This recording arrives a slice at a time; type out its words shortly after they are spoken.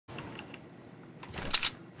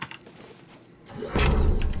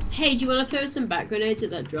Hey, do you want to throw some back grenades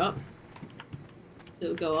at that drop? So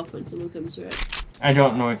it'll go off when someone comes through it. I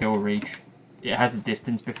don't know if it will reach. It has a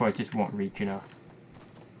distance before it just won't reach, you know.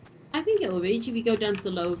 I think it will reach if you go down to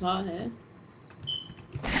the lower part here.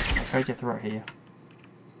 Try to throw it here.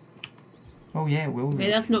 Oh yeah, it will reach.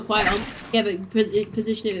 Okay, that's not quite on. Yeah, but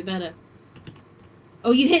position it a bit better.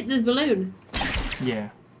 Oh, you hit the balloon. Yeah.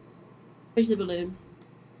 Where's the balloon?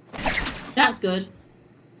 That's good.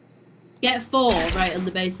 Get 4 right on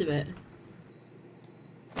the base of it.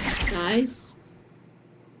 Nice.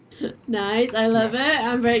 Nice, I love it.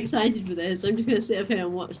 I'm very excited for this. I'm just going to sit up here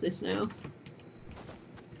and watch this now.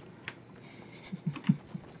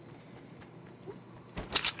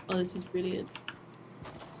 Oh, this is brilliant.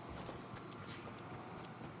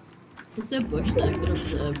 It's a bush that I could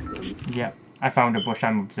observe from. Yeah, I found a bush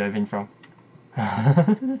I'm observing from.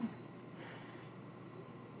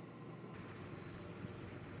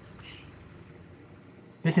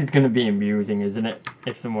 This is going to be amusing, isn't it?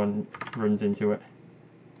 If someone runs into it.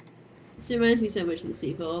 This reminds me so much of the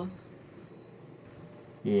C4.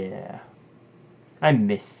 Yeah. I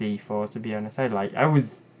miss C4, to be honest. I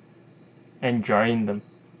was enjoying them.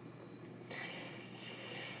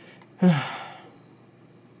 There's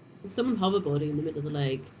someone hoverboarding in the middle of the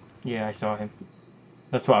lake. Yeah, I saw him.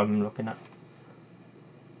 That's what I'm looking at.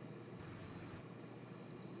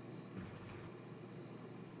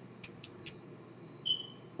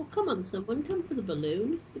 Oh, come on, someone. Come for the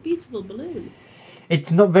balloon. The beautiful balloon. It's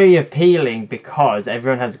not very appealing because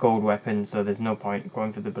everyone has gold weapons, so there's no point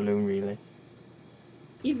going for the balloon, really.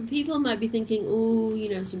 Yeah, but people might be thinking, oh, you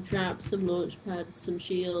know, some traps, some launch pads, some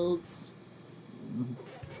shields.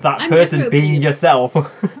 That person being yourself.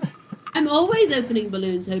 I'm always opening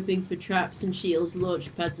balloons hoping for traps and shields,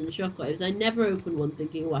 launch pads and shockwaves. I never open one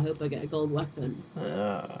thinking, oh, I hope I get a gold weapon.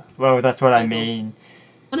 Well, that's what I mean.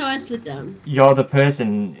 Oh no, I slid down. You're the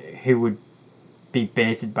person who would be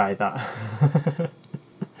baited by that.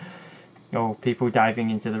 Oh, people diving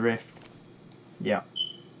into the rift. Yeah.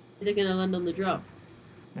 They're gonna land on the drop.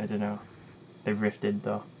 I don't know. They've rifted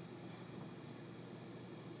though.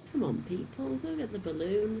 Come on, people, go get the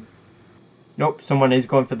balloon. Nope, someone is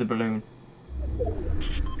going for the balloon.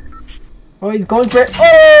 Oh, he's going for it.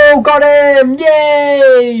 Oh, got him!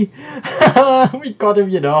 Yay! We got him,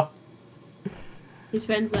 you know. His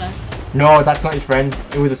friend's there. No, that's not his friend.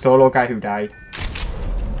 It was a solo guy who died.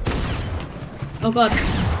 Oh god.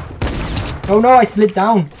 Oh no, I slid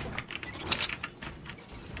down.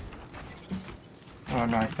 Oh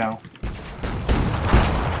no, I fell.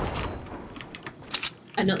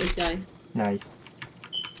 I knocked this guy. Nice.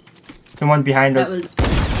 Someone behind us. That was...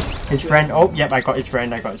 His friend. Oh, yep, I got his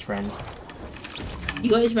friend. You got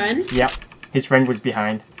his friend? Yep. His friend was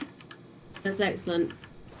behind. That's excellent.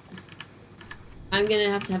 I'm gonna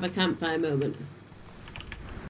have to have a campfire moment.